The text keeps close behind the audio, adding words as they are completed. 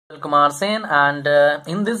Kumar Sen, and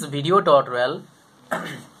in this video tutorial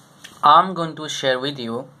I'm going to share with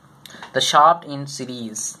you the shaft in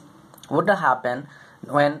series. What will happen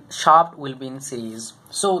when shaft will be in series?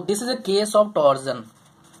 So this is a case of torsion,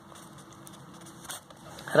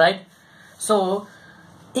 right? So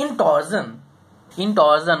in torsion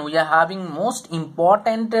we are having most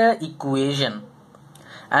important equation,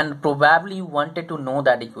 and probably you wanted to know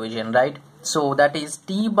that equation, right? So that is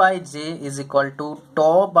T by J is equal to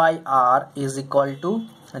tau by R is equal to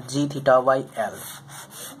G theta by L.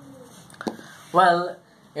 Well,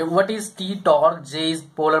 what is T? Torque. J is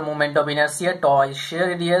polar moment of inertia, tau is shear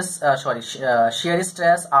radius, shear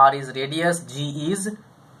stress, R is radius, G is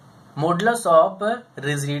modulus of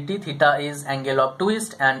rigidity, theta is angle of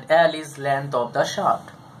twist, and L is length of the shaft.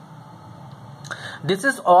 This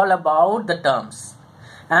is all about the terms.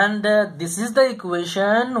 And this is the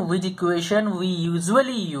equation, which equation we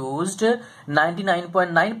usually used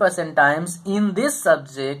 99.9% times in this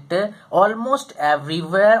subject, almost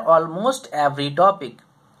everywhere, almost every topic,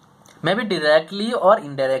 maybe directly or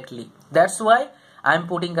indirectly. That's why I'm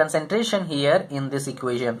putting concentration here in this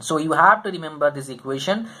equation. So you have to remember this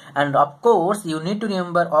equation, and of course you need to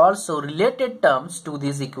remember also related terms to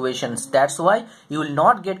these equations. That's why you will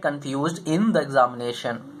not get confused in the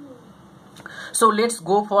examination. So let's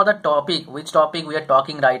go for the topic, which topic we are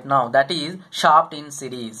talking right now, that is shaft in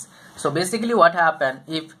series. So basically what happened,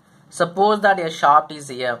 if suppose that a shaft is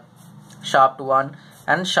here, shaft 1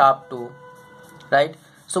 and shaft 2, right?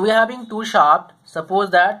 So we are having two shafts.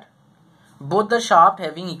 Suppose that both the shaft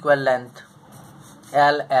having equal length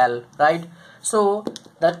L, right? So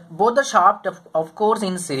that both the shaft of course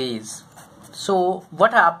in series. So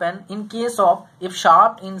what happened in case of if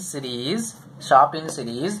shaft in series,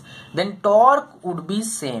 then torque would be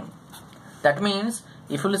same. That means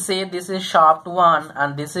if you say this is shaft 1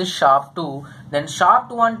 and this is shaft 2, then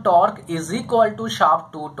shaft 1 torque is equal to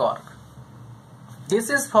shaft 2 torque. This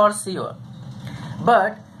is for sure.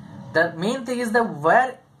 But the main thing is that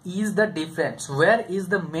where is the difference? Where is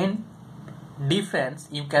the main difference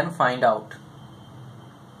you can find out?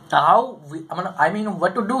 How I mean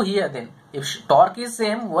what to do here then? If torque is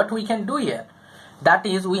same, what we can do here? That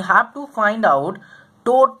is, we have to find out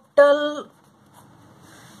total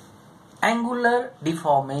angular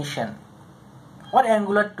deformation or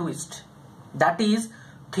angular twist. That is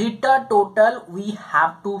theta total we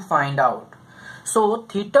have to find out. So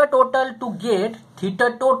theta total, to get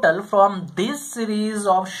theta total from this series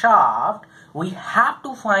of shaft, we have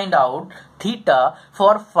to find out theta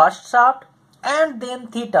for first shaft and then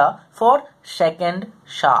theta for second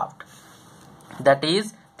shaft. That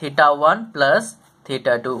is theta 1 plus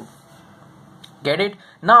theta 2. Get it?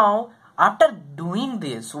 Now after doing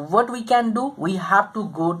this, what we can do, we have to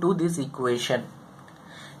go to this equation.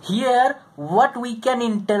 Here what we can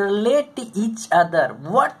interrelate each other,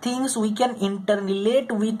 what things we can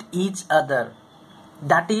interrelate with each other,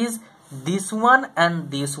 that is this one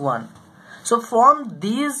and this one. So from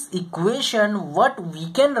this equation what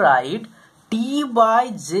we can write, T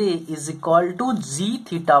by J is equal to G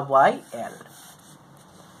theta by L.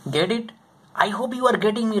 Get it? I hope you are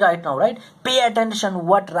getting me right now, right? Pay attention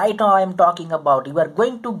what right now I am talking about. You are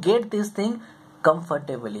going to get this thing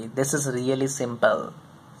comfortably. This is really simple.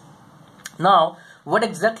 Now what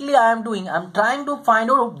exactly I am doing, I am trying to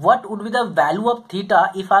find out what would be the value of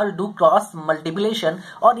theta if I will do cross multiplication,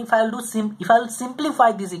 or if I will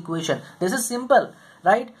simplify this equation. This is simple,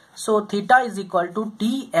 right? So theta is equal to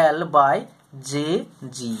TL by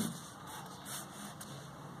JG.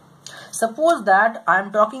 Suppose that I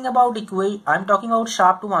am talking about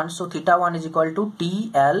shaft 1, so theta 1 is equal to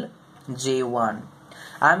TL J1.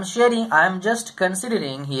 I am just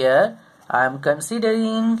considering here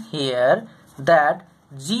that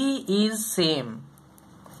G is same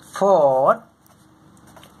for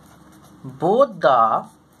both the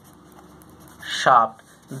shaft.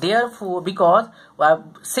 Therefore, because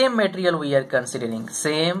same material we are considering,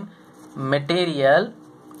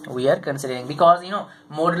 because you know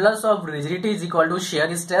modulus of rigidity is equal to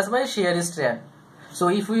shear stress by shear strain. So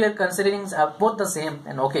if we are considering both the same,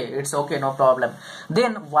 then okay, it's okay, no problem.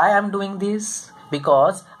 Then why I'm doing this?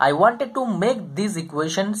 Because I wanted to make this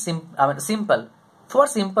equation simple,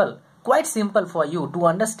 quite simple for you to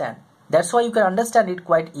understand. That's why you can understand it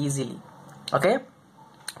quite easily. Okay.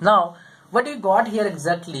 Now what we got here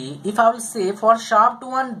exactly, if I will say for shaft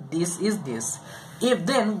 1 this is this, if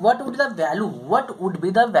then what would be the value? What would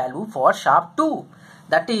be the value for shaft 2?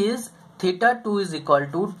 That is theta 2 is equal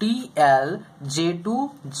to TL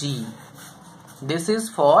J2G. This is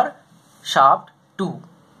for shaft 2,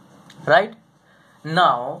 right?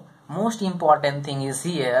 Now most important thing is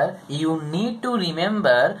here, you need to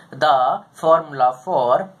remember the formula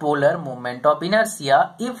for polar moment of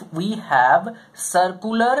inertia if we have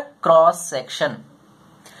circular cross section.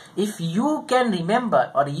 If you can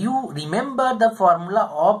remember, or you remember the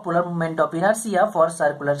formula of polar moment of inertia for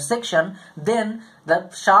circular section, then the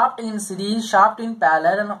shaft in series, shaft in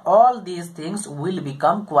parallel, and all these things will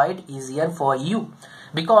become quite easier for you,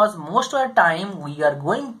 because most of the time we are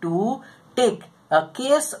going to take a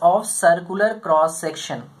case of circular cross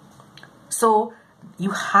section. So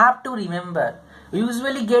you have to remember. We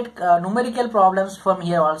usually get numerical problems from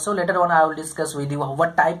here also. Later on I will discuss with you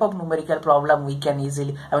what type of numerical problem we can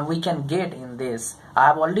easily, we can get in this. I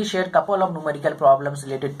have already shared couple of numerical problems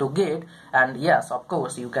related to gate, and yes, of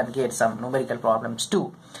course you can get some numerical problems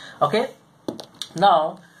too. Okay,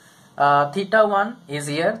 now theta 1 is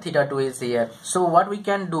here, theta 2 is here. So what we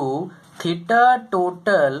can do, theta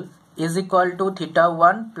total is equal to theta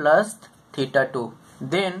 1 plus theta 2.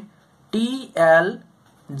 Then TL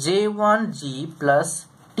J1G plus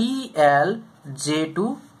TL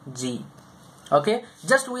J2G. Okay,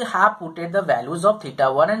 just we have put the values of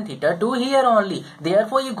theta 1 and theta 2 here only.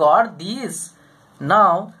 Therefore you got these.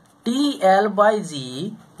 Now TL by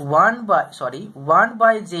G 1 by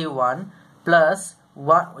J1 plus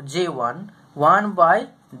J1 1 by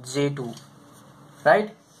J2,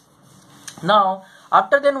 right? Now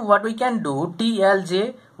after then what we can do,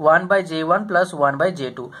 TLJ 1 by J1 plus 1 by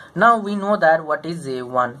J2. Now we know that what is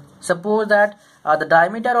J1. Suppose that the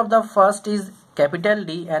diameter of the first is capital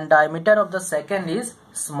D and diameter of the second is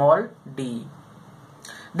small d.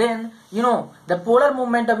 Then you know the polar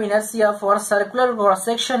moment of inertia for circular cross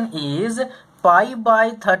section is pi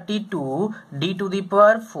by 32 d to the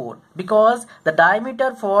power 4, because the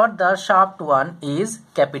diameter for the shaft 1 is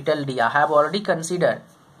capital D. I have already considered.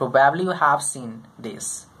 Probably you have seen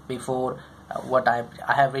this before, what I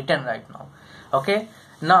have written right now. Okay,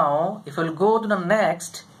 now if we'll go to the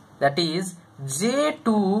next, that is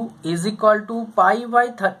J2 is equal to pi by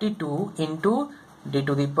 32 into d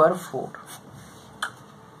to the power 4.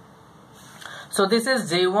 So this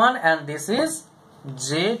is J1 and this is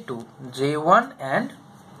J2, J1 and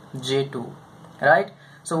J2, right?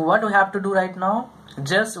 So what we have to do right now,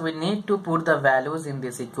 just we need to put the values in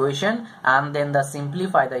this equation and then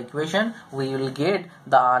simplify the equation, we will get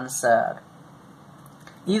the answer.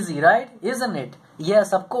 Easy, right? Isn't it?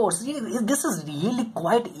 Yes, of course. This is really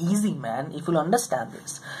quite easy, man, if you understand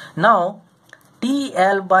this. Now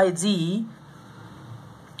TL by G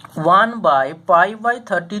 1 by pi by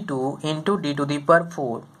 32 into d to the power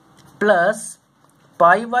 4 plus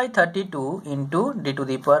pi by 32 into d to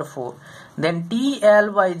the power 4. Then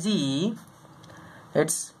TL by G,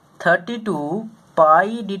 it's 32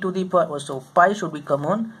 pi d to the power, so pi should be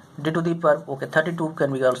common, d to the power, okay, 32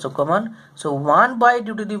 can be also common. So 1 by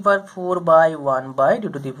d to the power 4 by 1 by d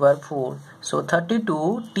to the power 4. So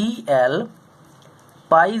 32 TL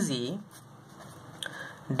pi G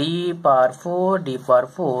d power 4 d power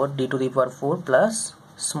 4 d to the power 4 plus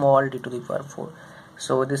small d to the power 4.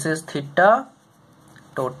 So this is theta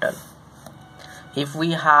total. If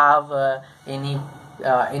we have any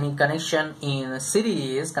connection in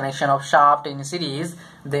series, connection of shaft in series,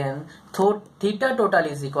 then theta total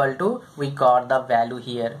is equal to, we got the value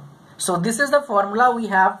here. So this is the formula we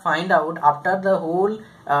have find out after the whole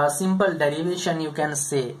simple derivation, you can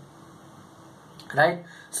say, right?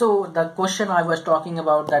 So the question I was talking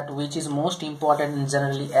about, that which is most important and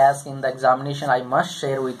generally asked in the examination, I must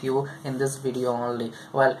share with you in this video only.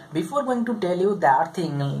 Well, before going to tell you that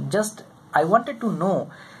thing, just I wanted to know,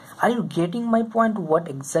 are you getting my point, what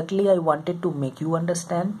exactly I wanted to make you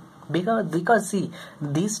understand? Because see,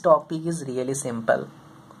 this topic is really simple.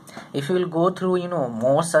 If you will go through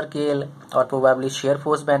Morse circle or probably shear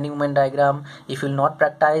force bending moment diagram, if you will not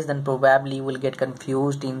practice, then probably you will get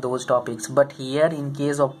confused in those topics. But here in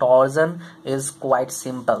case of torsion is quite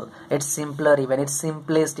simple. It's simpler, even it's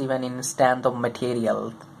simplest even in strength of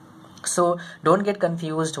material. So don't get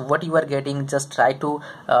confused what you are getting, just try to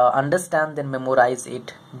understand, then memorize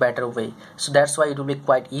it better way. So that's why it will be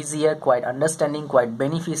quite easier, quite understanding, quite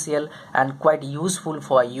beneficial and quite useful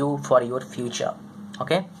for you for your future.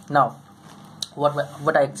 Okay, now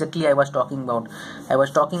what exactly I was talking about, I was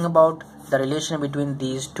talking about the relation between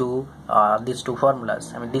these two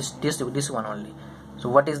formulas. I mean this one only. So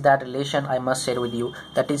what is that relation? I must share with you,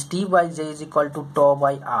 that is T by J is equal to tau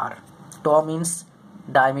by R. Tau means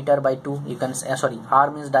diameter by 2, you can say, R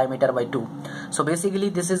means diameter by 2. So basically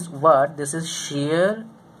this is what, this is shear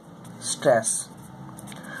stress.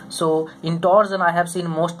 So in torsion I have seen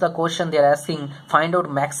most of the question they are asking, find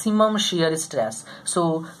out maximum shear stress.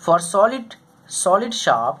 So for solid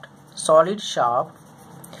shaft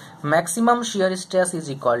maximum shear stress is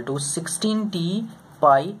equal to 16T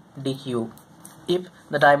pi d cube if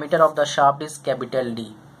the diameter of the shaft is capital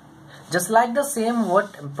D. Just like the same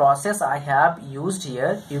what process I have used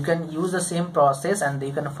here, you can use the same process and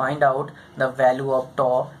you can find out the value of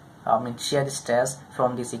shear stress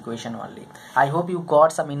from this equation only. I hope you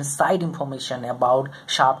got some inside information about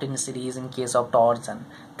shaft in series in case of torsion.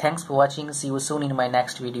 Thanks for watching. See you soon in my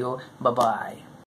next video. Bye bye.